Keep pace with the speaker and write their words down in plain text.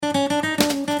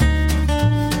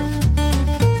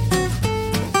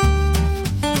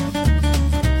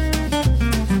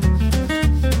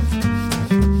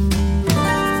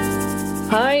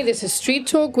This is Street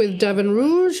Talk with Dav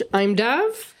Rouge. I'm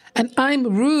Dav. And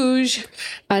I'm Rouge.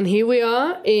 And here we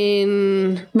are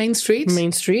in Main Street.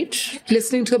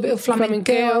 Listening to a bit of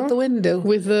flamenco out the window.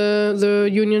 With the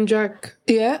Union Jack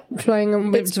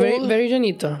flying. It's very, very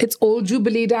bonito. It's all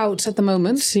jubileed out at the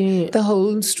moment. Sí. The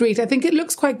whole street. I think it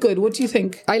looks quite good. What do you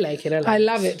think? I like it. I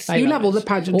love it. You love all the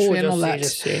pageantry and all that.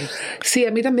 Sí,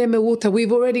 a mí también me gusta.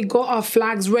 We've already got our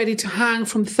flags ready to hang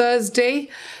from Thursday.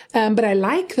 But I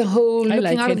like the whole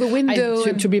looking out of the window.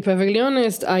 To be perfectly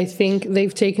honest, I think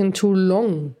they've taken too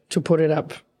long to put it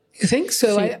up. You think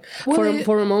so? Sí.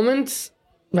 For a moment,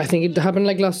 I think it happened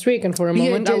like last week, and for a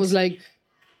moment I was like,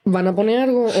 ¿van a poner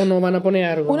algo o no van a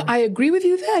poner algo? Well, I agree with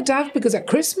you there, Dav, because at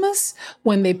Christmas,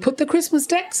 when they put the Christmas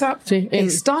decks up, they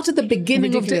start at the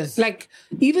beginning of the, like,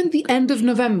 even the end of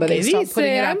November, they start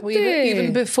putting it up,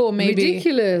 even before maybe.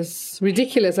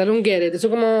 Ridiculous. I don't get it. Eso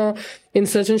como in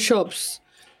certain shops.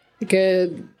 Que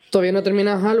todavía no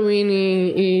termina Halloween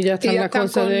y ya están las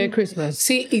cosas de Christmas.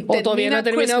 Sí, y o todavía no ha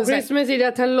terminado Christmas y ya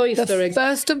están los Easter eggs. The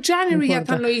 1st of January ya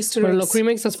están los Easter eggs. Pero los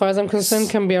cremates, as far as I'm concerned,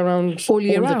 can be around all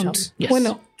year round. Yes.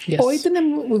 Bueno, hoy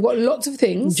we've got lots of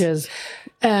things. Yes.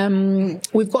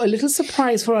 We've got a little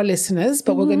surprise for our listeners,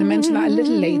 but we're going to mention that a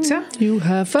little later. You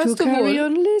have to carry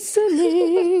on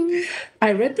listening.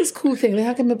 I read this cool thing.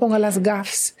 Deja que me ponga las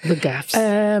gaffs. The gaffs.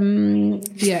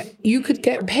 You could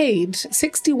get paid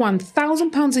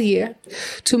 £61,000 a year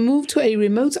to move to a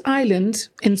remote island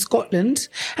in Scotland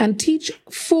and teach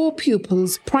 4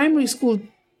 pupils, primary school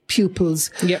pupils.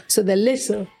 Yep. So they're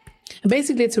little.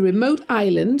 Basically, it's a remote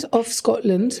island off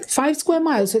Scotland, 5 square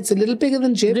miles, so it's a little bigger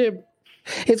than Jib.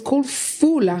 It's called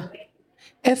Foula.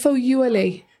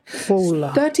 Foula.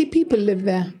 Foula. 30 people live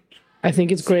there. I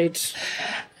think it's great.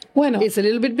 Bueno. It's a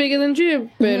little bit bigger than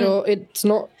Jib, but it's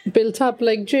not built up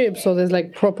like Jib, so there's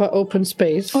like proper open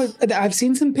space. Oh, I've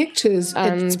seen some pictures.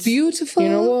 And it's beautiful. You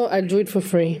know what? I'll do it for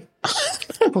free.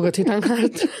 Porque estoy tan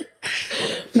harta.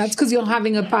 That's because you're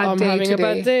having a bad day. I'm having a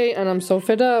bad day, and I'm so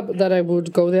fed up that I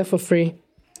would go there for free.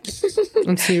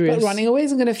 I'm serious. But running away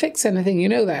isn't going to fix anything, you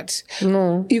know that.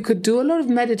 No. You could do a lot of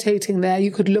meditating there. You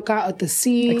could look out at the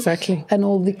sea. Exactly. And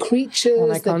all the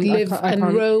creatures that live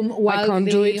and roam wildly. I can't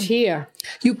do it here.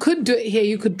 You could do it here.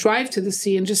 You could drive to the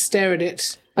sea and just stare at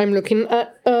it. I'm looking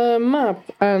at a map,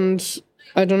 and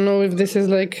I don't know if this is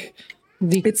like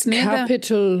the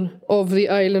capital of the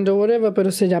island or whatever,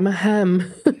 but se llama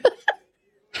Ham.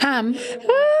 Ham?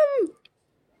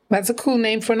 That's a cool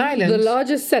name for an island. The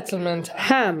largest settlement,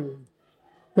 Ham.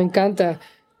 Me encanta.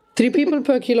 3 people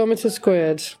per kilometer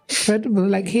squared. Incredible,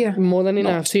 like here. More than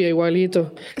enough, sí,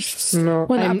 igualito. No,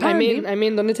 well, I'm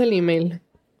in, ¿dónde está el email?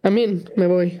 I'm in, me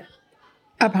voy.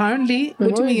 Apparently,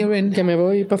 what do you mean you're in? Que me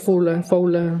voy pa' Foula,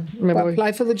 me voy.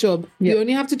 Apply for the job. Yep. You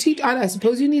only have to teach. I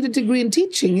suppose you need a degree in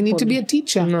teaching. You need to be a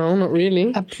teacher. No, not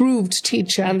really. Approved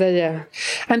teacher. And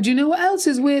And do you know what else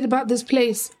is weird about this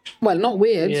place? Well, not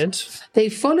weird. They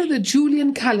follow the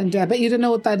Julian calendar. I bet you don't know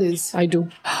what that is. I do.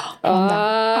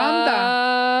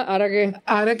 Anda. ¿Ahora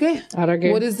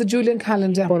qué? What is the Julian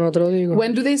calendar? Bueno, te lo digo.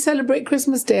 When do they celebrate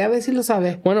Christmas Day? A ver si lo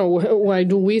sabe. Bueno, why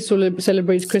do we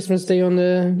celebrate Christmas Day on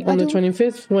the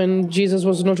 25th? When Jesus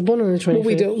was not born on the 25th. Well,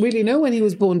 we don't really know when he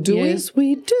was born, do we? Yes,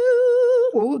 we do.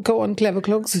 Oh, go on, clever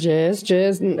clogs. Yes.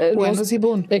 When was he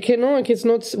born? It's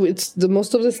not. It's the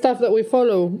most of the stuff that we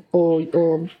follow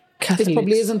or Catholics. It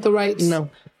probably isn't the right. No.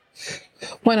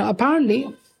 Well,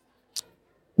 apparently,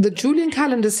 the Julian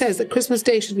calendar says that Christmas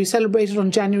Day should be celebrated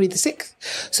on January the 6th.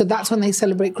 So that's when they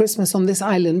celebrate Christmas on this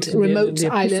island, remote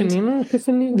island. The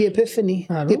Epiphany.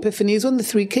 The Epiphany is when the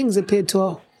 3 kings appeared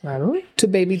to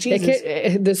baby Jesus.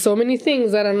 There's so many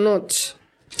things that are not.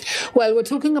 Well, we're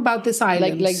talking about this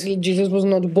island. Like Jesus was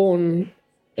not born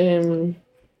when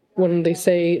they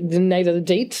say neither the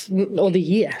date or the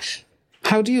year.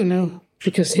 How do you know?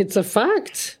 Because it's a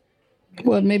fact.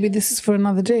 Well, maybe this is for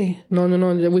another day. No.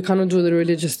 We cannot do the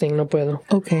religious thing. No puedo.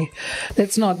 Okay.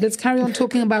 Let's not. Let's carry on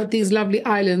talking about these lovely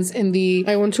islands in the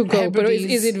I want to go, Hebrides. but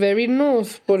is it very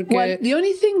north? Porque well, the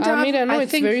only thing, Dav, I it's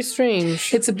think very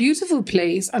strange. It's a beautiful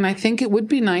place, and I think it would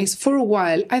be nice for a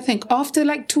while. I think after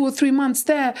like 2 or 3 months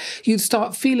there, you'd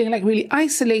start feeling like really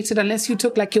isolated unless you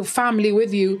took like your family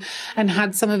with you and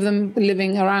had some of them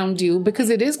living around you, because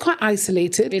it is quite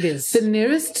isolated. It is.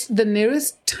 The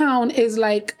nearest town is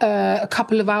like a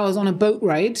couple of hours on a boat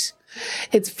ride.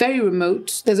 It's very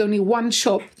remote. There's only one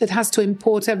shop that has to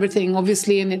import everything,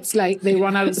 obviously, and it's like they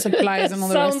run out of supplies and all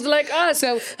the rest. Sounds like us.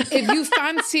 So if you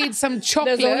fancied some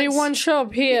chocolate... There's only one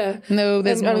shop here. No,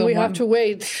 there's more than we one. have to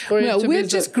wait for it to we're be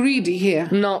just greedy here.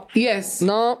 No. Yes.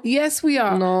 No. Yes, we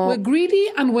are. No. We're greedy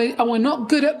and we're not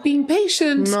good at being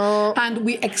patient. No. And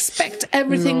we expect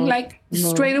everything like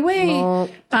straight away. No.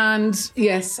 And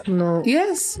yes. No.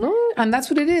 Yes. No. And that's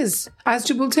what it is. As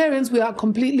Gibraltarians, we are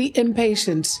completely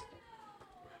impatient.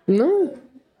 No,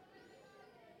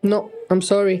 I'm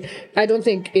sorry. I don't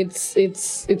think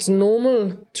it's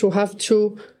normal to have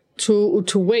to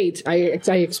wait. I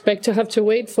expect to have to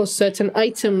wait for certain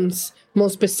items, more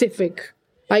specific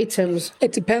items.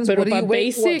 It depends. But what do you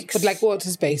wait? basics? But like what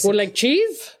is basic? Well, like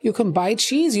cheese. You can buy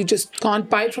cheese. You just can't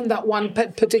buy it from that one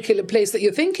particular place that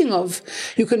you're thinking of.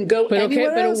 You can go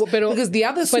anywhere else. Because the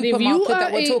other supermarket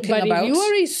that we're talking about. But if you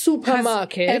are a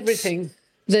supermarket, everything.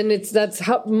 Then that's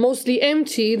mostly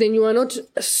empty. Then you are not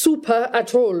super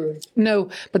at all. No,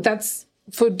 but that's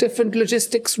for different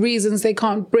logistics reasons. They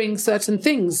can't bring certain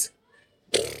things.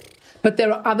 But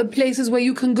there are other places where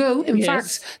you can go. In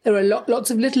fact, there are lots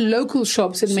of little local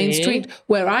shops in Main Street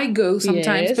where I go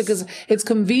sometimes because it's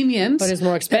convenient. But it's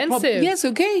more expensive. Yes,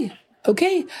 okay.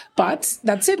 But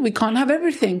that's it. We can't have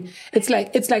everything. It's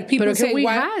like people say,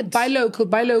 buy local.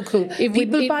 If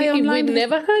people buy online. If we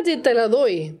never had it, te la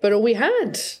doy. But we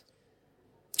had.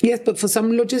 Yes, but for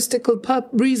some logistical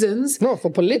reasons. No, for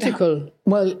political.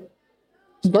 Well,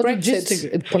 not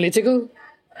Brexit. It's political.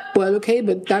 Well, okay,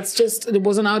 but it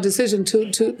wasn't our decision to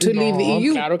leave the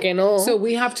EU. Claro que no. So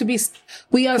we have to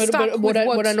we are stuck with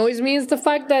what annoys me is the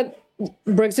fact that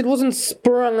Brexit wasn't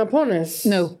sprung upon us.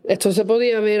 No. Esto se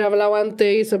podía haber hablado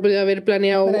antes, se podía haber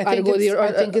planeado algo.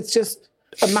 I think it's just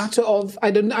a matter of,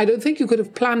 I don't think you could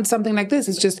have planned something like this.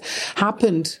 It's just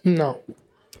happened. No.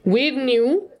 We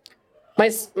knew, my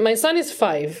son is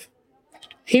 5.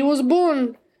 He was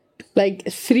born like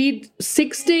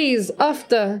 6 days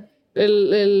after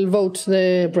el vote,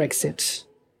 the Brexit.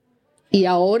 Y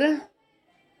ahora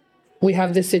we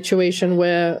have this situation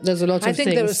where there's a lot of things. I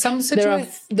think there are some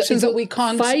situations that we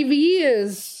can't. 5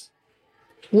 years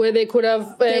where they could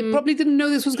have. They probably didn't know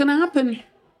this was going to happen.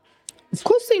 Of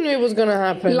course they knew it was going to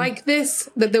happen. Like this,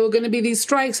 that there were going to be these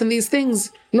strikes and these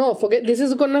things. No, forget. This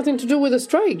has got nothing to do with the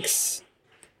strikes.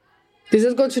 This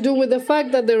has got to do with the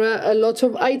fact that there are a lot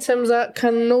of items that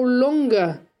can no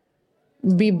longer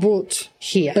be brought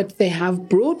here. But they have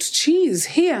brought cheese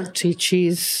here.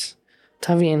 Cheese.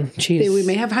 Está bien, cheese. We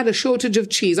may have had a shortage of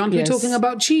cheese. Aren't we talking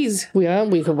about cheese?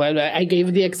 Well, I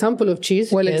gave the example of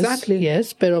cheese. Well, yes, exactly.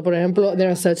 Yes, pero por ejemplo, there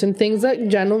are certain things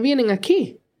that ya no vienen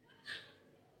aquí.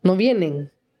 No vienen.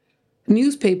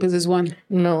 Newspapers is one.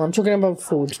 No, I'm talking about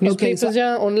food. Newspapers,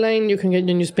 online, you can get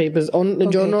your newspapers.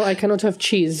 I cannot have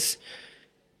cheese.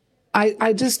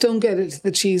 I just don't get it,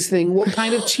 the cheese thing. What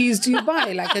kind of cheese do you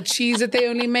buy? Like a cheese that they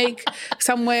only make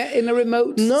somewhere in a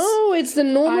remote No, it's the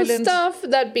normal island. stuff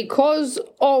that because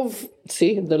of,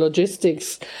 the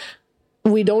logistics,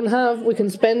 we can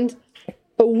spend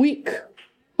a week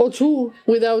or two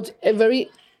without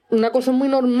una cosa muy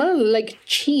normal, like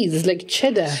cheese, like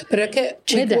cheddar. But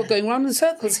cheddar. We're going round in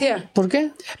circles here. ¿Por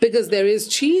qué? Because there is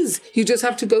cheese. You just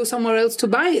have to go somewhere else to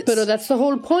buy it. Pero that's the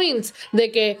whole point. De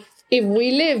que if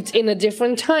we lived in a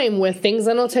different time where things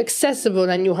are not accessible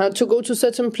and you had to go to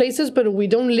certain places, but we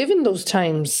don't live in those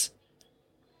times.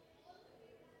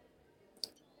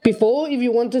 Before, if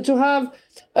you wanted to have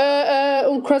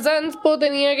un croissant,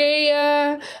 tenía que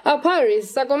ir a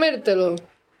Paris a comértelo.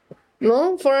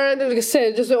 ¿No? O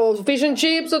fish and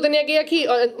chips, o tenía que ir aquí.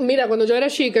 Mira, cuando yo era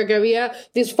chica, que había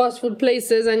these fast food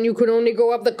places and you could only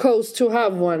go up the coast to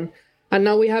have one. And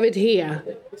now we have it here.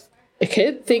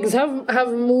 Okay, things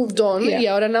have moved on. Y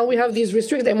ahora now we have these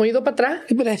restrictions. Hemos ido para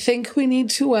atrás. But I think we need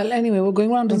to, anyway, we're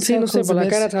going around in circles. No sé, por la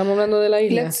cara, estamos hablando de la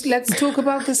isla. Let's talk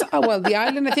about this. The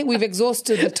island, I think we've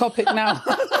exhausted the topic now.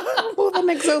 More than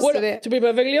exhausted it. To be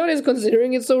perfectly honest,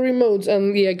 considering it's so remote,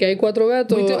 and que hay 4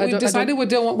 gatos. We decided we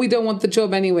don't want the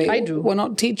job anyway. I do. We're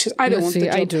not teachers. I don't want the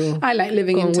job. I do. I like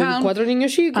living in town. 4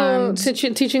 niños chicos,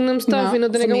 teaching them stuff, y no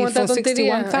tener que aguantar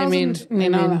tonterías.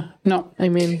 No. I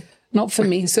mean... Not for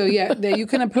me. So, there you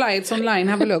can apply. It's online.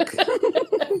 Have a look.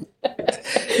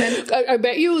 I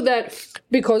bet you that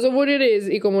because of what it is,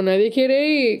 y como nadie quiere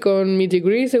ir con mi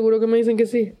degree, seguro que me dicen que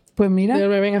sí. Pues mira.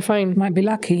 Me venga fine. Might be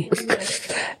lucky.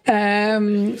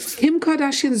 Kim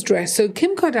Kardashian's dress. So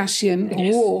Kim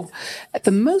Kardashian wore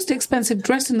the most expensive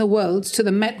dress in the world to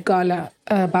the Met Gala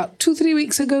about 2-3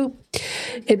 weeks ago.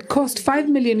 It cost 5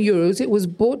 million euros. It was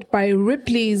bought by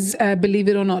Ripley's, believe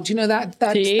it or not. Do you know that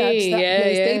place?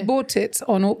 They bought it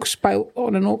on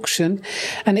an auction,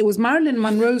 and it was Marilyn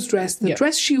Monroe's dress. The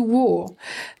dress she wore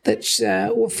that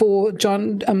for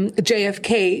John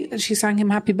JFK. She sang him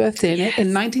happy birthday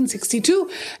in 1962.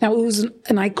 Now it was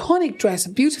an iconic dress, a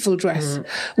beautiful dress.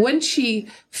 When she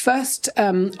first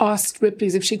asked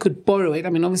Ripley's if she could borrow it, I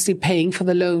mean, obviously paying for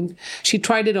the loan, she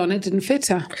tried it on. It didn't fit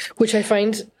her, which I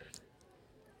find.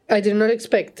 I did not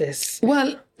expect this.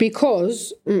 Well,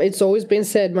 because it's always been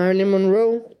said Marilyn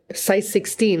Monroe, size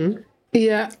 16.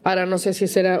 Yeah. Ahora no sé si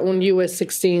será un US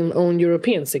 16 o un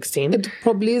European 16. It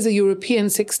probably is a European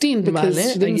 16 because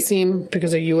Vale. she didn't seem...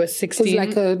 Because a US 16... It's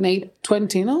like an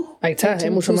 820, no? Ahí está,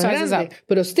 es mucho two más sizes grande. up.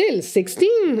 Pero still,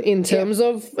 16 in terms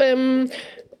of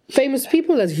famous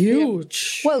people, that's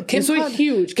huge. Well, Kim Eso es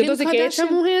huge. Kim Entonces, que esa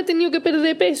Kardashian- mujer ha tenido que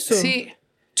perder peso. See,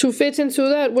 To fit into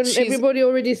that when everybody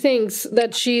already thinks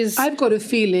that she's... I've got a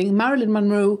feeling Marilyn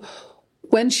Monroe,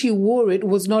 when she wore it,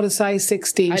 was not a size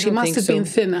 16. She must have been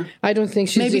thinner. I don't think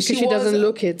she's... Maybe she she doesn't was-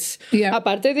 look it. Yeah.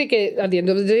 Aparte de que, at the end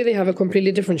of the day, they have a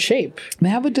completely different shape. They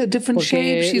have a different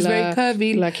shape. She's very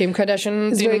curvy. Like Kim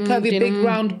Kardashian. It's very curvy, big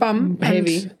round bum.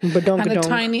 Heavy. And a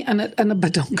tiny, and a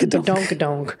badonkadonk.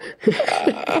 Donk-a-donk.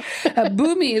 A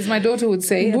boomy, as my daughter would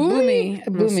say. A boomy.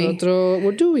 Nosotros,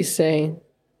 what do we say?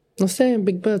 No sé,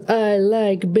 big butts. I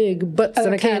like big butts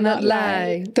and I cannot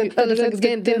lie. The other things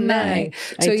can't deny.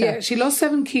 So yeah, she lost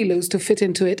 7 kilos to fit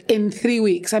into it in 3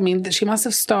 weeks. I mean, she must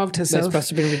have starved herself. That must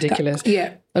have been ridiculous.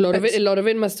 Yeah. A lot of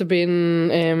it must have been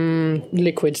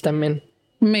liquids también.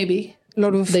 Maybe. A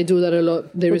lot of... They do that a lot.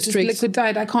 They Just restrict. liquid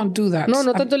diet. I can't do that. No,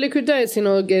 not tanto liquid diets,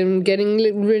 getting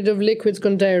rid of liquids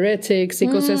con diuretics y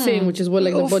cosas así, which is what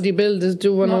like the bodybuilders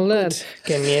do and all that.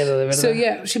 Qué miedo, de verdad. So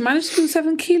yeah, she managed to lose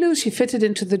 7 kilos. She fitted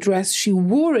into the dress. She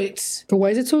wore it But why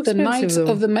is it so the expensive, night though?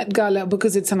 of the Met Gala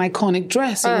because it's an iconic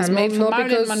dress. It was made for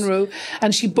Marilyn Monroe,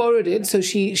 and she borrowed it, so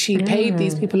she paid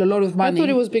these people a lot of money. I thought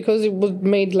it was because it was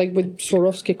made like with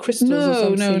Swarovski crystals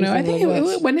or something. No. I think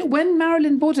when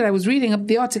Marilyn bought it, I was reading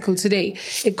the article today.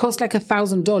 It cost like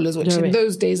 $1,000, which in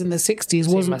those days in the 60s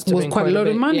was quite a lot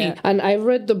of money. Yeah. And I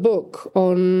read the book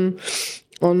on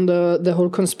the whole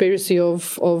conspiracy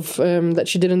of that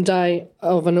she didn't die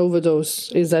of an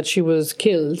overdose, is that she was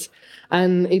killed,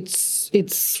 and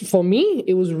it's for me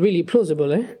it was really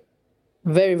plausible,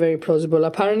 very, very plausible.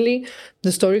 Apparently,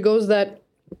 the story goes that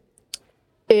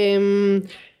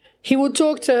he would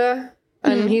talk to her.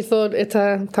 And he thought,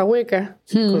 está hueca,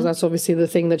 because that's obviously the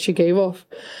thing that she gave off.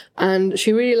 And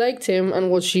she really liked him. And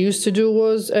what she used to do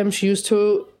was she used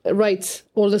to write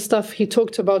all the stuff he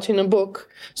talked about in a book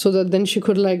so that then she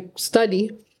could like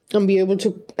study and be able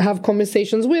to have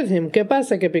conversations with him. ¿Qué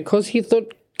pasa? Que because he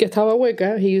thought que estaba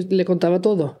hueca, he le contaba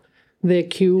todo. De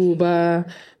Cuba,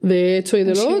 de esto y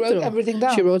de lo otro. She wrote everything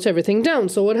down. She wrote everything down.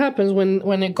 So what happens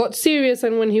when it got serious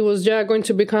and when he was going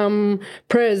to become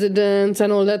president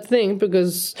and all that thing,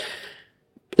 because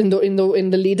in the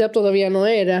lead up todavía no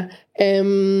era,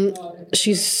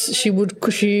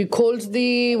 she called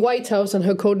the White House and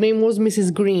her code name was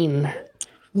Mrs. Green.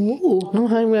 Ooh. No,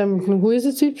 who is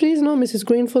it, please? No, Mrs.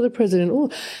 Green for the president. Ooh.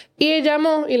 Y ella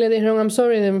llamó y le dijeron, I'm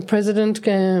sorry, the president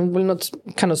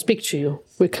cannot speak to you.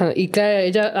 Y claro,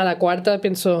 ella a la cuarta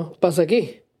pensó, pasa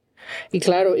aquí. Y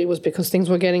claro, it was because things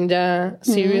were getting ya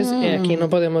serious. Y aquí no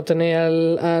podemos tener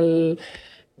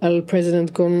al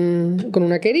president con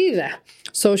una querida.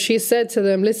 So she said to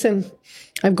them, listen,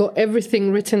 I've got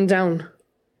everything written down.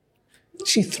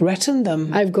 She threatened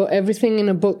them. I've got everything in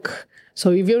a book.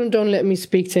 So if you don't let me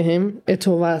speak to him,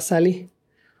 esto va a salir.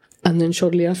 And then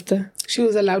shortly after, she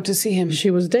was allowed to see him. She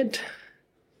was dead.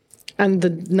 And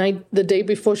the day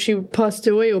before she passed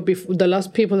away, or before, the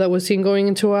last people that were seen going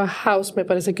into her house, me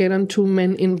parece que eran 2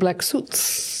 men in black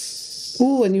suits.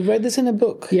 Ooh, and you read this in a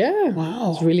book? Yeah.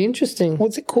 Wow. It's really interesting.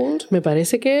 What's it called? Me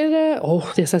parece que era,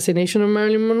 The Assassination of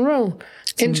Marilyn Monroe.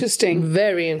 Interesting.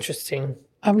 Very interesting.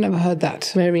 I've never heard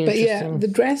that. Very interesting. But yeah, the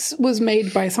dress was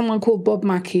made by someone called Bob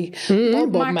Mackie.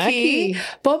 Bob Mackie.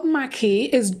 Bob Mackie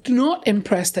is not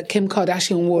impressed that Kim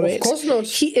Kardashian wore it. Of course not.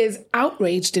 He is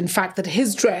outraged, in fact, that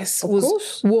his dress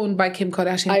was worn by Kim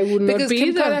Kardashian. I would not because be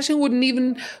Kim either. Kardashian wouldn't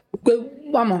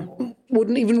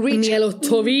even reach Ni a los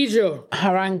tobillos.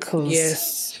 her ankles.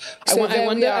 Yes. So I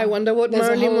wonder what There's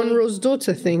a Marilyn whole- Monroe's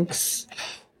daughter thinks.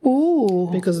 Ooh.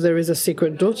 Because there is a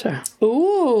secret daughter. Ooh.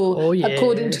 Oh, yes.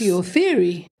 According to your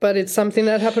theory. But it's something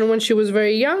that happened when she was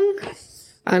very young.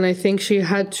 And I think she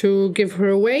had to give her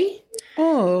away.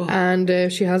 Oh.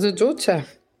 And she has a daughter.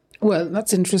 Well,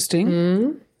 that's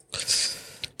interesting.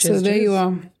 So there you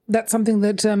are. That's something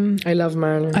that I love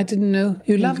Marilyn. I didn't know.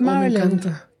 You love Marilyn.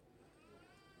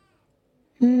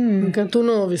 Me encantó,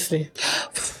 no, obviously.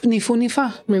 Ni fu ni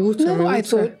fa. Me gusta, No, me I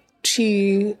gusta. thought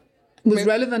she was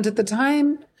relevant at the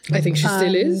time. I think she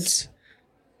still is.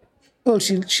 Well,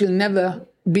 she'll never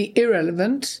be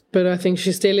irrelevant. But I think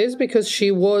she still is because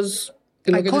she was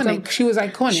Iconic. She was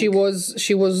iconic.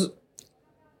 She was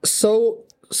so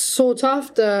sought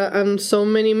after, and so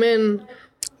many men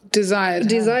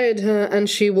desired her, and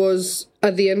she was,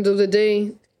 at the end of the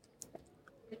day,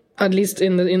 at least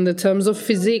in the terms of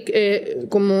physique,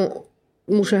 como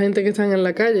mucha gente que están en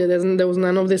la calle. There was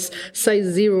none of this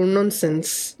size zero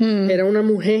nonsense. Era una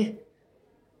mujer.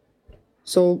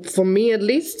 So for me, at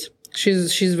least,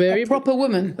 she's very a proper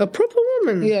woman. A proper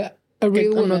woman. Yeah. A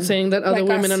real woman. I'm not saying that other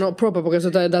women are not proper, because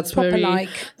that's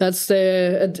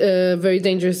a very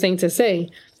dangerous thing to say.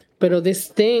 But this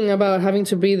thing about having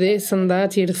to be this and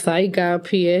that, y el thigh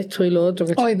gap, y esto y lo otro.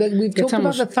 We've talked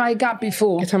about the thigh gap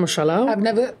before. Que estamos chalados. I've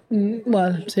never,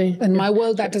 sí. In my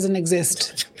world that doesn't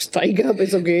exist. Thigh gap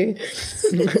is okay.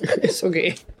 It's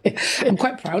okay. I'm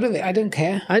quite proud of it. I don't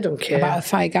care. About a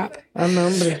thigh gap.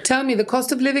 Tell me, the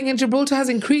cost of living in Gibraltar has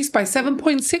increased by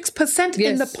 7.6%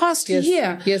 in the past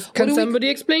year. Yes. Can somebody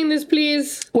explain this,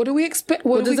 please? What do we expect?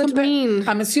 What does that mean?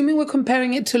 I'm assuming we're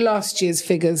comparing it to last year's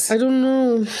figures. I don't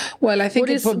know. Well, I think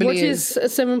it probably is. What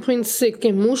is 7.6?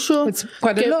 Que mucho? It's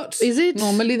quite a lot. Is it?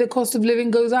 Normally, the cost of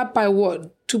living goes up by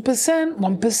what? 2%,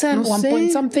 1%, 1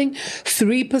 point something,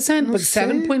 3%, but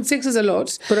 7.6 is a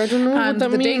lot. But I don't know what that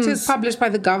means. The data is published by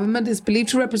the government is believed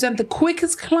to represent the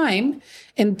quickest climb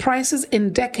in prices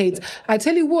in decades. I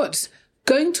tell you what,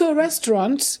 going to a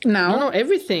restaurant now... No,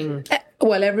 everything.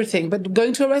 Well, everything. But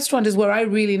going to a restaurant is where I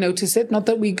really notice it. Not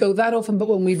that we go that often, but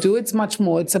when we do, it's much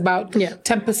more. It's about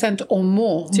 10% or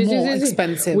more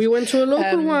expensive. We went to a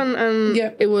local one and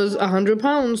it was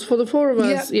 £100 for the four of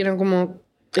us. You know, como...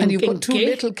 And you've got two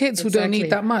little kids who don't eat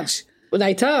that much.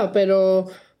 Ahí está, pero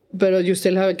you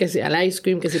still have que si al ice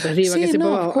cream, que si para arriba, que si para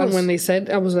abajo. And when they said,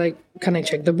 I was like, can I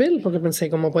check the bill? Porque pensé,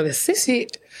 ¿cómo puede ser? Sí.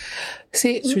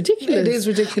 It's ridiculous. It is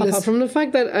ridiculous. Apart from the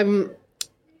fact that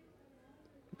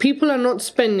people are not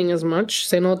spending as much,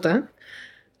 se nota.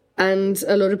 And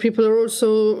a lot of people are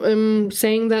also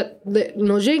saying that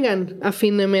no llegan a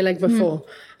fin de mes like before.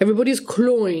 Everybody's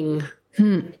clawing.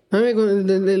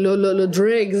 Los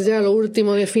dregs ya lo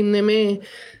último de fin de mes.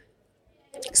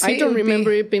 I don't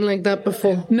remember it being like that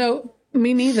before. No,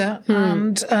 me neither.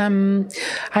 And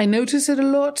I notice it a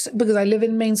lot because I live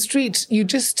in Main Street.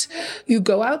 You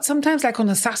go out sometimes, like on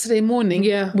a Saturday morning,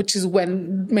 which is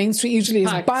when Main Street usually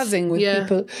is buzzing with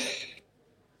people.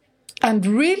 And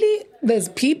really, there's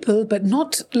people, but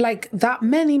not like that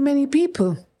many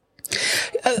people.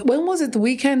 When was it? The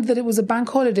weekend that it was a bank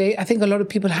holiday? I think a lot of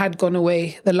people had gone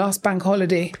away, the last bank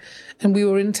holiday. And we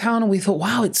were in town and we thought,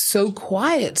 wow, it's so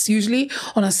quiet. Usually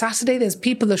on a Saturday, there's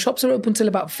people, the shops are open till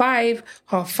about 5,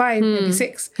 half 5, maybe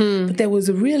 6. But there was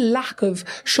a real lack of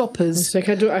shoppers. Like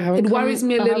it worries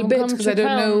me a little bit because I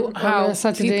don't know how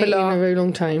people are in a very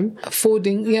long time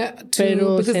affording,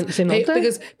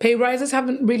 because pay rises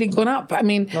haven't really gone up. I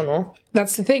mean, no.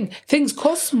 That's the thing. Things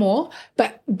cost more,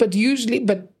 but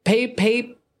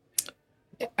pay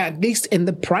at least in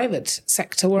the private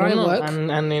sector where I work,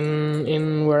 and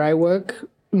in where I work,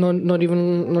 not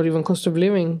even cost of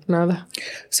living, nada.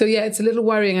 So it's a little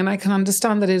worrying, and I can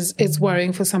understand that it's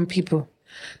worrying for some people.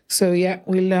 So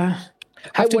we'll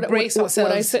have to brace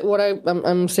ourselves.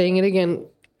 I'm saying it again.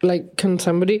 Like, can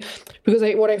somebody? Because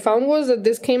what I found was that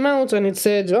this came out and it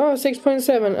said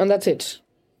 6.7, and that's it.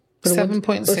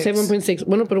 7.6. 7.6.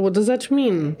 Bueno, but what does that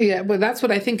mean? Yeah, well, that's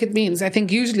what I think it means. I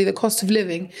think usually the cost of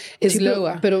living is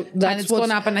lower. And it's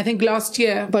gone up. And I think last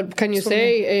year... But can you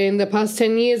say, in the past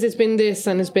 10 years, it's been this,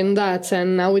 and it's been that,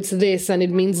 and now it's this, and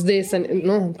it means this, and...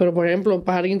 No, pero por ejemplo,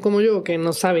 para alguien como yo, que no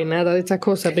sabe nada de esta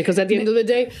cosa, because at the end of the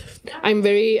day, I'm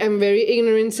very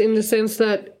ignorant in the sense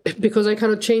that, because I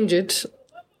cannot change it...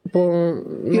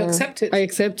 You accept it. I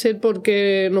accept it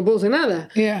porque no puedo hacer nada.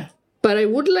 Yeah. But I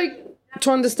would like to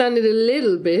understand it a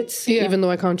little bit, even though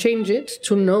I can't change it,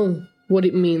 to know what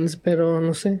it means. Pero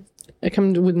no sé. I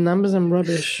come with numbers and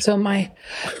rubbish. So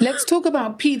let's talk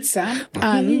about pizza.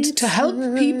 And to help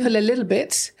people a little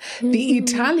bit, the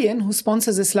Italian who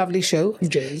sponsors this lovely show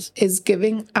is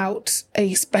giving out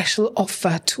a special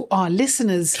offer to our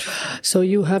listeners. So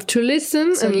you have to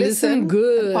listen and listen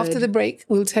good. After the break,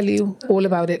 we'll tell you all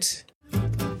about it.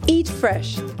 Eat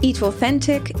fresh, eat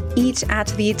authentic, eat at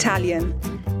the Italian.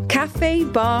 Cafe,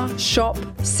 bar, shop,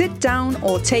 sit down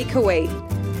or take away.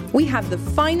 We have the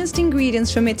finest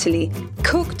ingredients from Italy,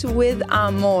 cooked with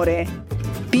amore.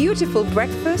 Beautiful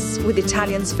breakfasts with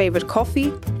Italians' favorite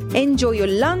coffee. Enjoy your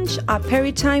lunch,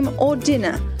 aperitime or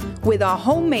dinner with our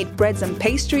homemade breads and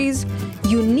pastries,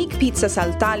 unique pizzas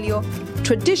al taglio,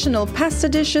 traditional pasta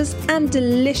dishes and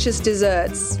delicious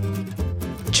desserts.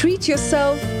 Treat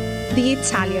yourself the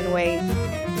Italian way.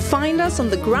 Find us on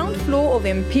the ground floor of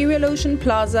Imperial Ocean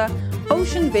Plaza,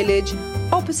 Ocean Village,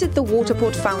 opposite the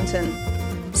Waterport Fountain.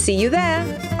 See you there.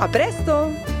 A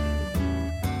presto!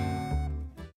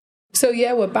 So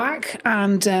yeah, we're back,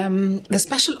 and the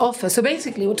special offer. So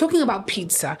basically, we're talking about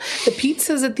pizza. The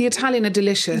pizzas at the Italian are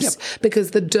delicious because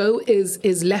the dough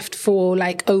is left for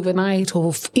like overnight,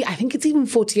 or I think it's even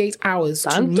 48 hours.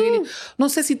 To really, no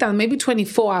sé si tan, maybe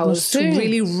 24 hours to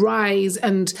really rise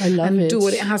and do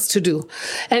what it has to do.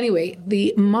 Anyway,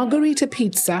 the margherita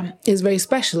pizza is very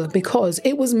special because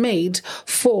it was made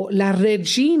for La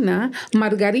Regina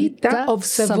Margherita of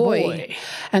Savoy.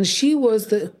 And she was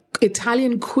the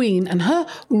Italian queen, and her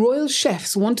royal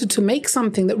chefs wanted to make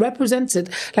something that represented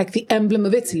like the emblem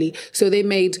of Italy. So they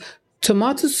made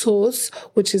tomato sauce,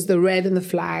 which is the red in the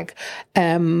flag,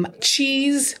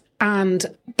 cheese and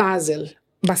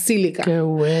basilica.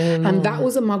 And that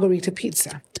was a margherita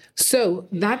pizza. So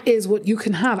that is what you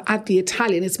can have at the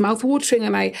Italian. It's mouth-watering,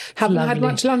 and I haven't had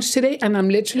much lunch today, and I'm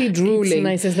literally drooling. It's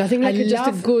nice. There's nothing like just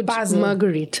a good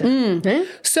margherita.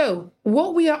 So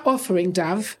what we are offering,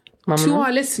 Dav, to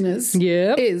our listeners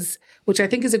is, which I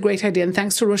think is a great idea, and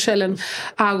thanks to Rochelle and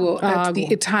Ago at the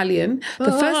Italian,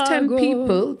 the first 10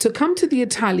 people to come to the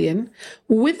Italian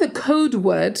with the code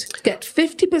word get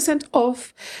 50%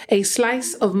 off a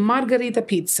slice of margherita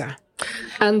pizza.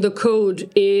 And the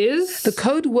code is? The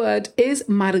code word is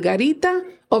Margherita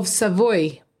of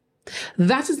Savoy.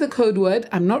 That is the code word.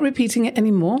 I'm not repeating it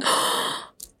anymore.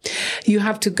 You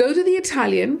have to go to the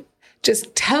Italian,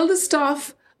 just tell the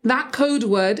staff that code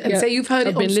word and say you've heard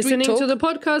it on Street Talk. I've been listening to the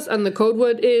podcast, and the code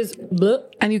word is bleh.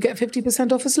 And you get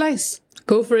 50% off a slice.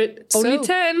 Go for it. Only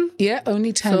 10. Yeah,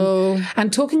 only 10.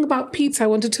 And talking about pizza, I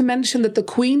wanted to mention that the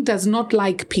Queen does not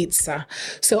like pizza.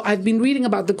 So I've been reading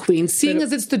about the Queen. Seeing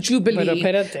as it's the Jubilee,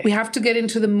 we have to get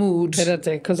into the mood.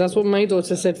 Because that's what my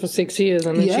daughter said for 6 years.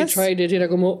 And then she tried it. Era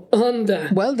como, anda.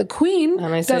 Well, the Queen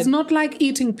does not like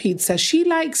eating pizza. She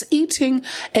likes eating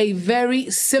a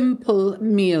very simple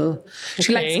meal.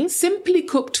 She likes simply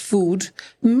cooked food,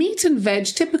 meat and veg,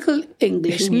 typical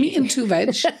English, meat and 2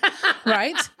 veg,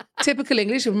 right? Typical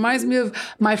English. It reminds me of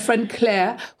my friend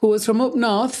Claire, who was from up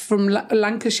north, from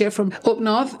Lancashire, from up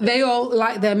north. They all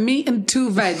like their meat and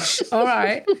 2 veg. All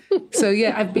right. So,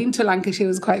 yeah, I've been to Lancashire. It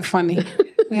was quite funny.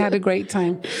 We had a great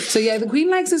time. So, yeah, the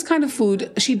Queen likes this kind of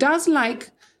food. She does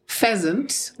like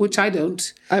pheasant, which I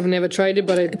don't. I've never tried it,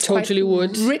 but I totally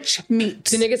would. Rich meat.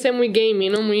 Tiene que ser muy gamey,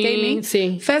 no muy... Gamey?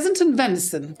 Sí. Pheasant and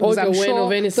venison. Because I'm sure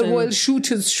venison. The royal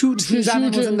shooters shoot these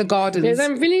animals in the gardens. Yes,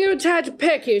 I'm feeling a tad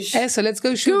peckish. So let's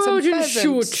go shoot some pheasant.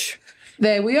 Shoot.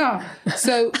 There we are.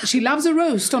 So she loves a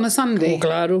roast on a Sunday.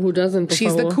 Claro, who doesn't?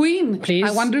 She's the Queen. Please.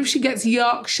 I wonder if she gets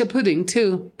Yorkshire pudding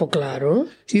too. Claro.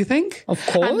 Do you think? Of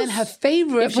course. And then her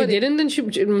favourite If she didn't, then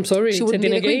I'm sorry. She wouldn't be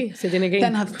the Queen.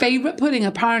 Then her favourite pudding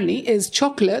apparently is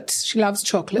chocolate. She loves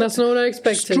chocolate. That's not what I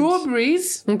expected.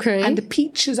 Strawberries. Okay. And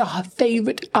peaches are her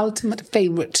favourite, ultimate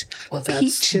favourite. Well,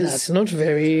 peaches. That's not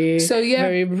very,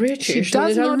 very British. She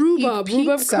does not rhubarb. eat pizza.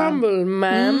 Rhubarb crumble,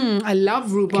 ma'am. I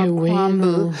love rhubarb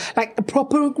crumble. Like a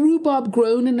proper rhubarb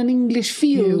grown in an English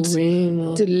field.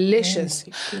 Delicious.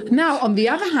 Now, on the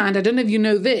other hand, I don't know if you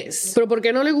know this. Pero ¿por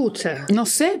qué no le gusta? No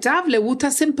sé, Dav, le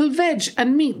gusta simple veg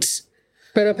and meat.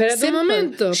 Pero espérate un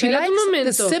momento. She likes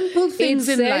the simple things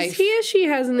in life. It says here she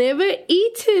has never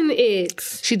eaten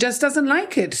it. She just doesn't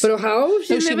like it. Pero how?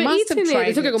 She's never eaten it.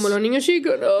 It's okay, como los niños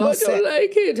chicos. No, I don't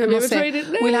like it. Have you ever tried it?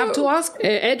 No. We'll have to ask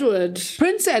Edward.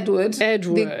 Prince Edward.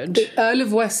 The Earl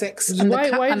of Wessex and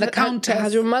the Countess.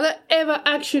 Has your mother ever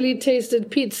actually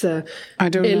tasted pizza? I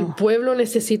don't know. El pueblo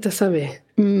necesita saber.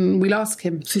 We'll ask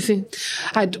him. Sí.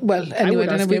 Anyway, I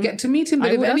don't know if we get to meet him,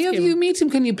 but if any of you meet him,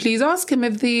 can you please ask him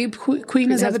if the Queen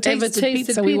has ever tasted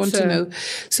pizza? We want to know.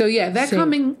 So, yeah, they're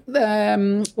coming,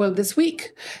 this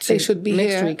week. They should be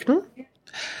next here. Week, no?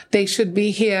 They should be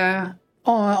here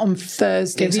on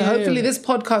Thursday. So hopefully this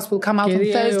podcast will come out on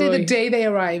Thursday, the day they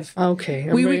arrive. Okay.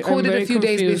 We recorded a few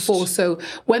days before. So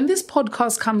when this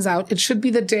podcast comes out, it should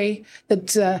be the day that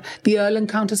the Earl and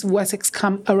Countess of Wessex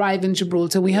arrive in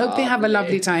Gibraltar. We hope they have a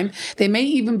lovely time. They may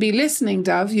even be listening,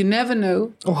 Dav. You never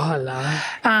know. Ojalá.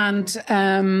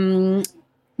 And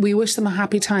we wish them a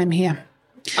happy time here.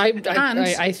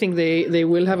 I think they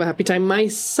will have a happy time. My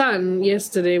son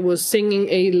yesterday was singing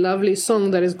a lovely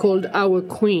song that is called Our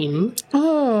Queen.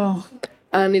 Oh.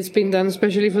 And it's been done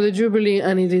especially for the Jubilee,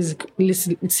 and it is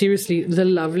seriously the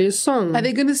loveliest song. Are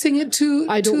they going to sing it to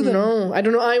I don't know.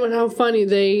 How funny.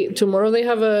 Tomorrow they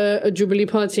have a Jubilee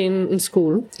party in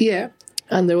school. Yeah.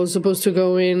 And they were supposed to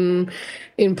go in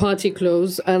party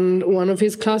clothes, and one of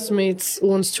his classmates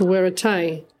wants to wear a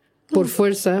tie. Por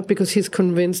fuerza, because he's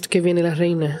convinced que viene la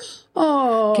reina.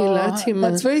 Oh, Qué lástima.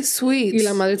 that's very sweet. Y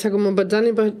la madre está como, but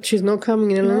Danny, but she's not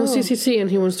coming. And no, sí. And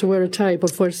he wants to wear a tie por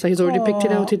fuerza. He's already picked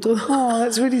it out y todo. Oh,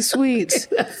 that's really sweet.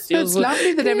 It's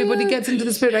lovely that everybody gets into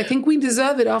the spirit. I think we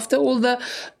deserve it after all the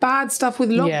bad stuff with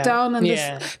lockdown and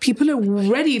this. People are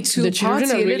ready to the children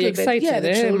party are really a little excited.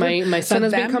 bit. Yeah, my son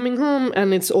has been coming home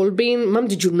and it's all been, Mom,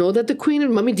 did you know that the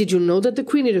Queen? Mommy, did you know that the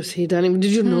Queen? Sí, Danny,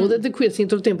 did you know that the Queen? Sí,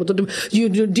 todo el tiempo.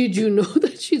 Did you know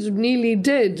that she's nearly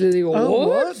dead? They go,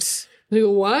 what? They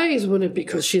go, why? Is it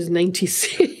because she's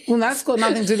 96? Well, that's got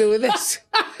nothing to do with this.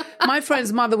 My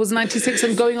friend's mother was 96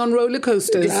 and going on roller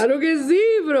coasters. Claro que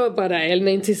sí, bro. Para él,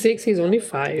 96, he's only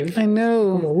 5. I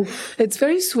know. It's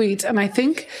very sweet. And I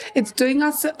think it's doing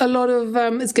us a lot of,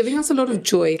 it's giving us a lot of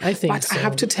joy. I think But so. I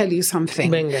have to tell you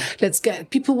something. Venga.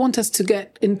 People want us to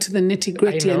get into the nitty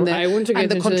gritty and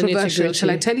the controversial. Shall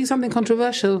I tell you something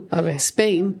controversial?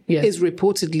 Spain is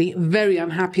reportedly very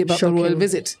unhappy about the royal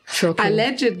visit. Shocking.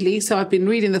 Allegedly, so I've been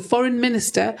reading the foreign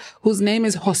minister, whose name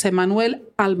is Jose Manuel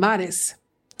Alvarez.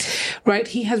 Right,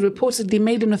 he has reportedly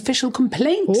made an official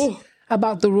complaint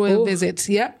about the royal visit.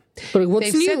 Yeah, but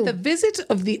what's new? Said the visit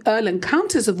of the Earl and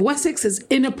Countess of Wessex is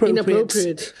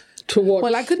inappropriate. To what?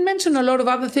 Well, I could mention a lot of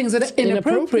other things that are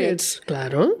inappropriate.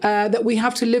 Claro. That we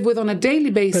have to live with on a daily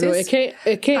basis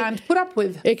and put up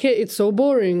with. It's so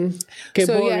boring. Que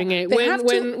So, boring. yeah,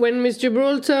 When Miss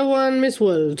Gibraltar won Miss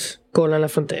World, cola en la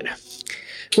frontera.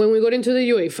 When we got into the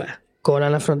UEFA, cola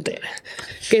en la frontera.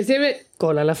 Que se ve,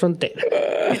 cola en la frontera.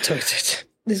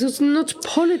 This is not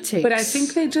politics. But I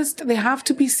think they have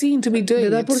to be seen to be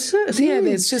doing it.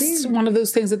 It's just one of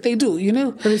those things that they do, you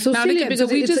know. And it's so silly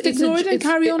because we just ignore it and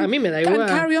carry on. A mí me da igual. And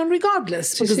carry on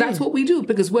regardless, because that's what we do,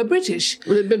 because we're British.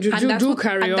 But you do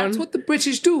carry on. And that's what the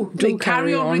British do. They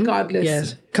carry on regardless.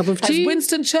 Yes. Cup of tea. As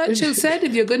Winston Churchill said,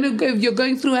 if you're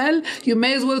going through hell, you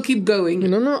may as well keep going.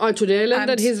 No. Today I learned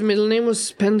that his middle name was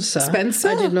Spencer. Spencer?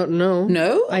 I did not know.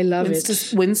 No. I love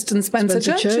Winston Spencer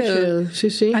Churchill.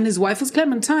 Sí. And his wife was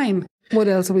Clementine. What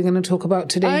else are we going to talk about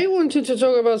today? I wanted to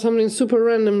talk about something super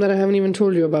random that I haven't even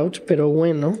told you about, pero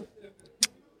bueno.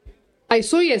 I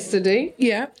saw yesterday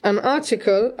an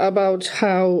article about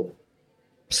how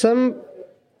some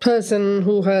person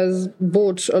who has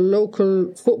bought a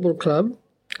local football club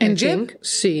in Jim,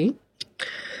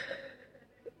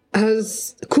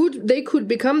 they could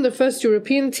become the first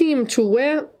European team to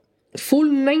wear full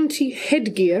 90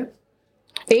 headgear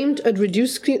aimed at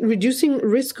reducing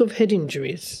risk of head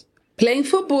injuries. Playing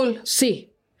football? Sí.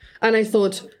 And I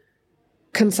thought,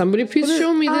 can somebody please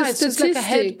show me the statistics? It's just like a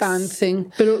headband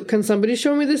thing. But can somebody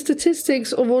show me the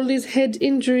statistics of all these head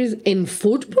injuries in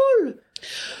football?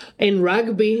 In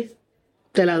rugby,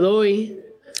 te la doy.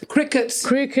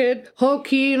 Cricket,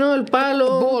 hockey, el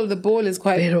palo. The ball is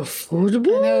quite... Pero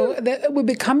football? We're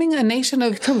becoming a nation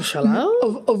of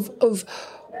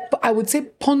I would say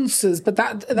ponces, but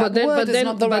that word is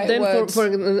not the right word.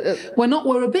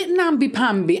 We're a bit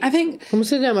namby-pamby. I think... ¿Cómo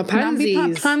se llama?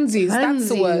 Pansies. That's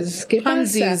the word. ¿Qué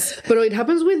pasa? Pero it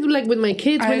happens with my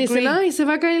kids. When dicen, ay, se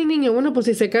va a caer el niño. Bueno, pues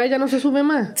si se cae ya no se sube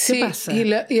más. ¿Qué pasa?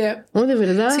 Yeah. Oh, de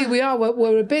verdad. See,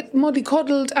 we're a bit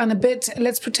mollycoddled and a bit,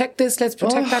 let's protect this, let's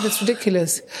protect that. It's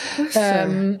ridiculous.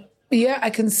 I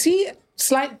can see...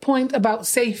 slight point about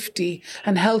safety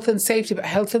and health and safety, but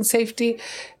health and safety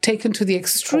taken to the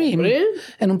extreme.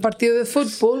 In un partido de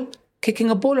fútbol, kicking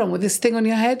a ball on with this thing on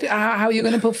your head, how are you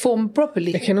going to perform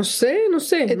properly? Es que no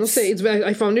sé.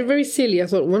 I found it very silly. I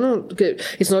thought,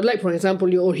 it's not like, for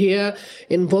example, you're here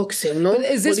in boxing, no? But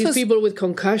is this for these people with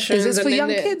concussions? Is this for young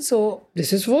kids or?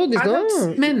 This is for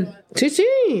adults, men. Sí.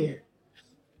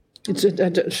 No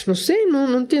sé, no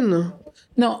entiendo.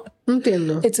 No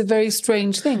entiendo. It's a very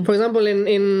strange thing. For example,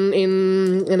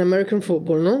 in American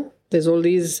football, no? There's all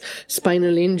these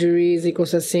spinal injuries y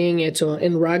cosas así,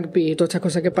 in rugby, toda esta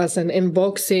cosa que pasan, in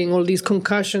boxing, all these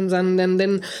concussions, and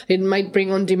then it might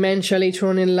bring on dementia later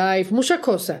on in life, mucha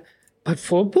cosa. But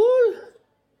football?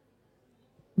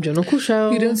 Yo no he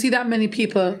escuchado. You don't see that many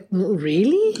people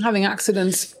really having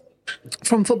accidents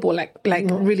from football, like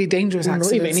really dangerous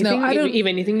accidents. If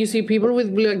anything, you see people with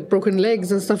like broken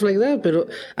legs and stuff like that. But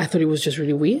I thought it was just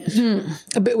really weird.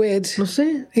 A bit weird. No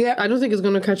sé. Yeah, I don't think it's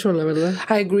going to catch on, la verdad.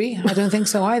 I agree. I don't think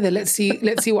so either. Let's see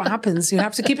what happens. You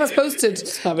have to keep us posted.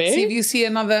 See if you see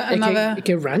another.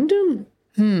 Que random.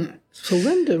 So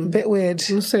random. A bit weird.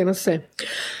 No sé.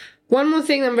 One more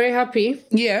thing. I'm very happy.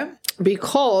 Yeah.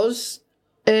 Because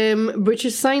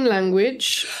British Sign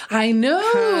Language I know.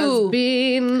 has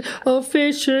been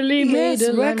officially made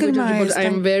a language. recognized.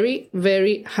 I'm very,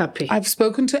 very happy. I've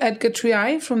spoken to Edgar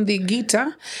Triay from the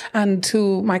Gita and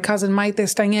to my cousin Maite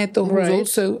Stagneto, who's Right.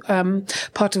 also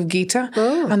part of Gita.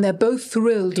 And they're both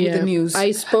thrilled with the news.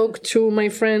 I spoke to my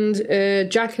friend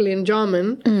Jacqueline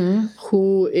Jarman,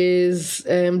 who is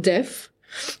deaf.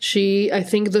 I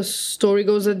think the story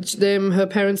goes that her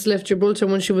parents left Gibraltar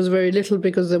when she was very little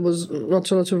because there was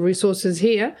not a lot of resources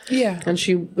here. Yeah. And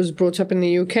she was brought up in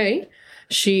the UK.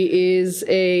 She is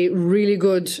a really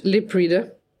good lip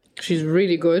reader. She's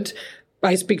really good.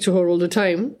 I speak to her all the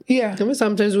time. Yeah.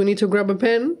 Sometimes we need to grab a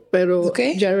pen, but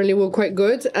generally we're quite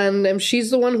good. And she's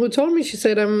the one who told me, she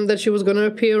said that she was going to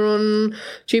appear on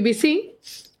GBC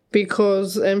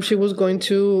because she was going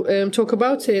to talk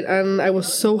about it. And I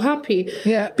was so happy.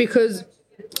 Yeah. Because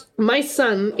my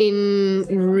son in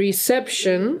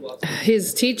reception,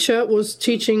 his teacher was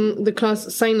teaching the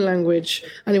class sign language,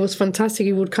 and it was fantastic.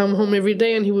 He would come home every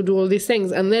day and he would do all these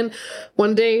things. And then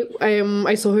one day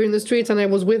I saw her in the street and I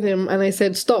was with him and I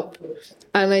said, stop.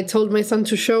 And I told my son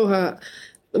to show her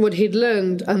what he'd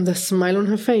learned and the smile on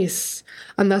her face.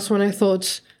 And that's when I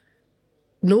thought,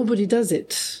 nobody does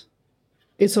it.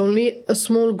 It's only a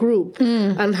small group,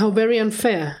 and how very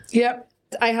unfair. Yeah.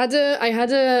 I had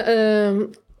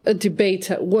a debate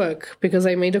at work because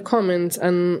I made a comment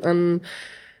and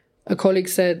a colleague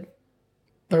said,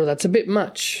 "Oh, that's a bit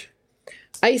much."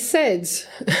 I said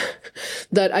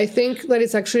that I think that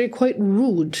it's actually quite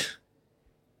rude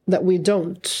that we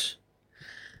don't.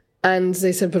 And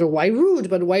they said, "But why rude?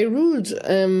 But why rude?"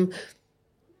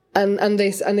 And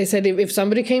they said if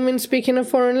somebody came in speaking a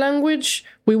foreign language,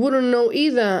 we wouldn't know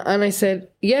either. And I said,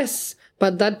 yes,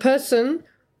 but that person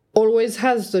always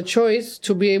has the choice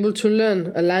to be able to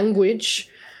learn a language.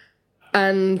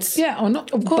 And Yeah, or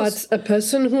not, of course. but a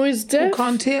person who is deaf, Who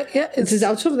can't hear. Yeah, it is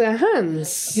out of their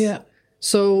hands. Yeah.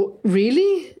 So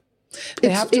really, They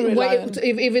have to rely on...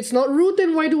 if it's not rude,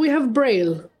 then why do we have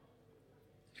Braille?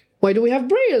 Why do we have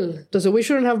Braille? So we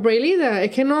shouldn't have Braille either.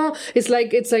 It's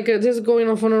like this is going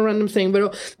off on a random thing,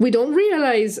 but we don't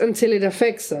realize until it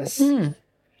affects us. And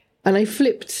I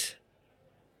flipped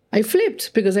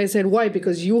because I said, why?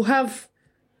 Because you have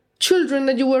children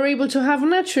that you were able to have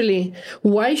naturally.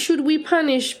 Why should we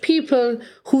punish people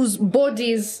whose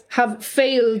bodies have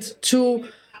failed to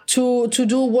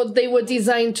do what they were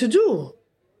designed to do?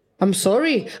 I'm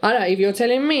sorry. If you're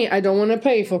telling me I don't want to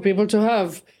pay for people to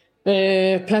have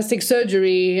plastic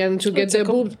surgery and to get their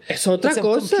boobs, es otra It's a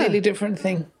cosa. completely different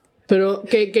thing. Pero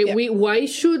why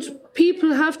should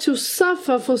people have to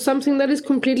suffer for something that is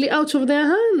completely out of their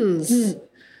hands?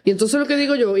 Y entonces lo que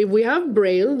digo yo, if we have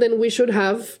Braille, then we should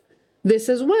have this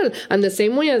as well. And the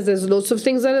same way as there's lots of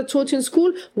things that are taught in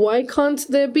school, why can't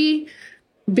there be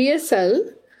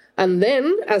BSL? And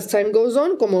then, as time goes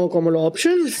on, como los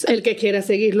options, el que quiera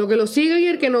seguir lo que lo siga y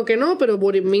el que no, pero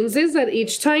what it means is that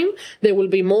each time there will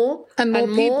be more And more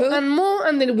people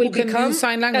and then it will can become use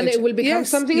sign language. and it will become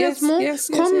something that's more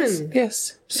common.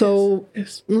 Yes. So,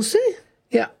 no sé.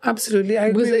 Yeah, absolutely. I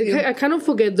agree Because with you. I cannot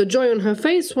forget the joy on her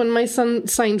face when my son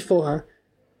signed for her.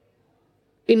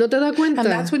 Y no te da cuenta. And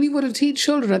that's when you got to teach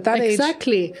children at that age.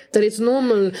 Exactly. That it's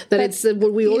normal, that it's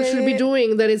what we all should be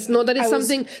doing, that it's not, that it's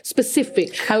something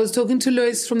specific. I was talking to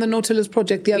Lewis from the Nautilus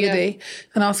Project the other day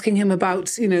and asking him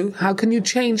about, how can you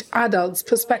change adults'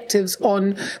 perspectives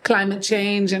on climate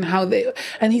change and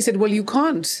and he said, well, you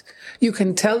can't. You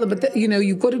can tell them, but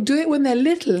you've got to do it when they're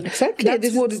little. Exactly.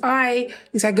 That's what I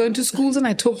go into schools and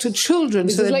I talk to children.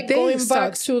 This so is that like they going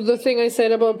back to the thing I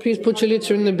said about please put your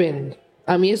litter in the bin.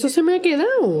 A mí eso se me ha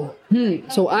quedado.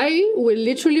 So I will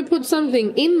literally put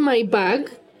something in my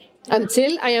bag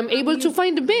until I am able to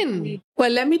find a bin. Well,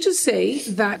 let me just say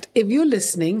that if you're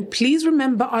listening, please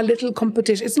remember our little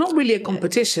competition. It's not really a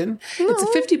competition. No. It's a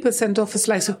 50% off a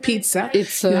slice of pizza. You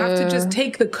have to just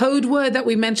take the code word that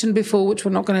we mentioned before, which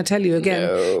we're not going to tell you again.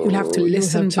 You'll have to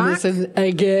listen back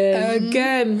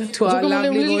again to our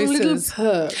lovely voices.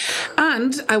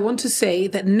 And I want to say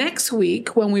that next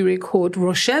week when we record,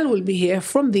 Rochelle will be here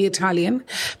from the Italian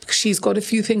because she's got a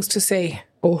few things to say.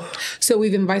 So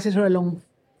we've invited her along.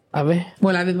 A ver.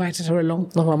 Well, I've invited her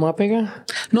along. ¿Nos vamos a pegar?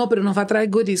 No, pero nos va a traer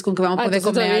goodies con que vamos a poder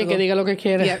comer algo. Que diga lo que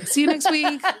quiera. Yeah. See you next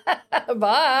week.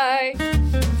 Bye.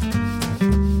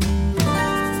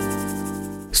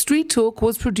 Street Talk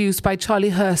was produced by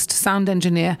Charlie Hurst, sound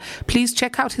engineer. Please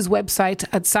check out his website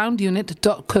at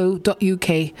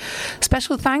soundunit.co.uk.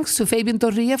 Special thanks to Fabian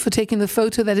Torria for taking the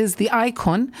photo that is the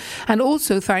icon, and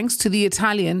also thanks to The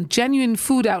Italian, genuine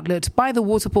food outlet by the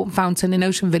Waterport Fountain in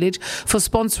Ocean Village, for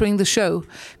sponsoring the show.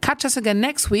 Catch us again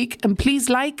next week, and please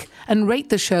like and rate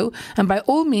the show, and by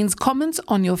all means comment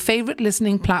on your favourite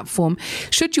listening platform.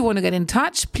 Should you want to get in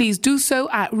touch, please do so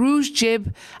at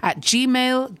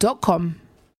rougejib@gmail.com.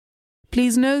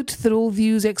 Please note that all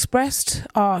views expressed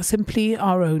are simply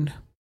our own.